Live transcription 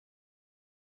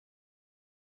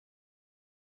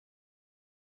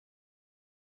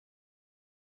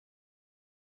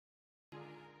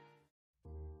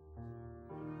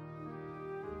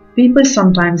People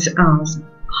sometimes ask,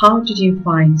 how did you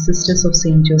find Sisters of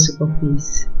St. Joseph of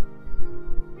Peace?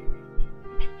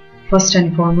 First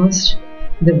and foremost,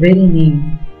 the very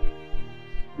name.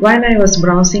 While I was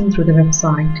browsing through the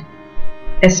website,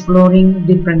 exploring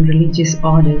different religious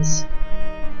orders,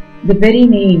 the very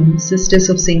name Sisters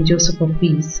of St. Joseph of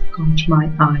Peace caught my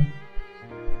eye.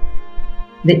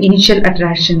 The initial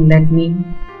attraction led me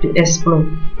to explore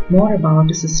more about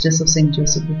the Sisters of St.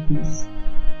 Joseph of Peace,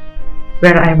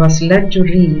 where I was led to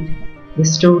read the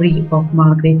story of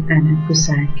Margaret Anna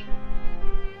Cusack.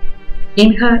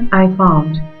 In her I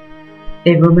found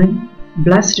a woman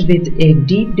blessed with a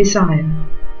deep desire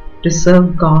to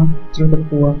serve God through the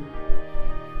poor,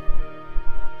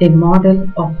 a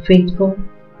model of faithful,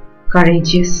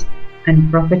 courageous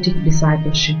and prophetic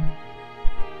discipleship,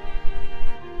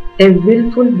 a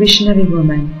willful visionary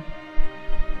woman.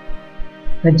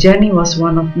 Her journey was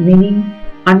one of many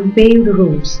unpaved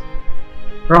roads,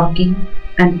 rocky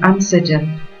and unsettled,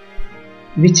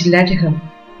 which led her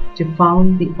to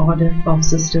found the Order of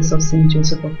Sisters of St.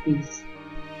 Joseph of Peace.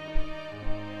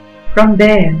 From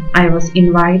there, I was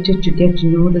invited to get to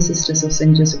know the Sisters of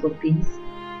St. Joseph of Peace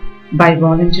by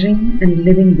volunteering and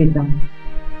living with them.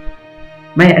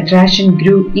 My attraction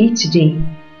grew each day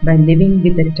by living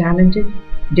with the talented,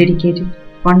 dedicated,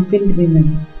 fun-filled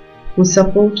women who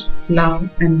support, love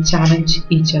and challenge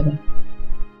each other.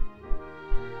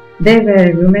 They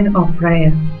were women of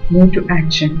prayer moved to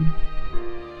action,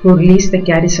 who release the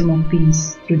charism of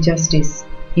peace through justice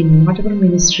in whatever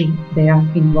ministry they are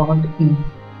involved in,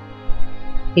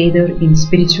 either in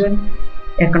spiritual,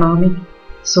 economic,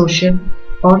 social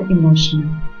or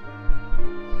emotional.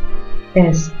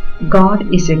 Yes,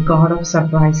 God is a God of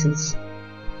surprises.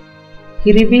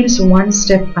 He reveals one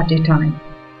step at a time.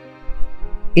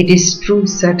 It is true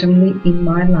certainly in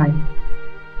my life.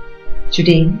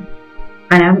 Today,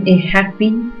 I am a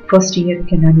happy first-year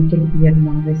canonical year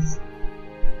novice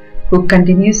who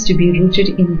continues to be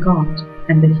rooted in God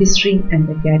and the history and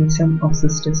the charism of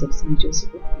Sisters of St.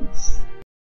 Joseph of Peace.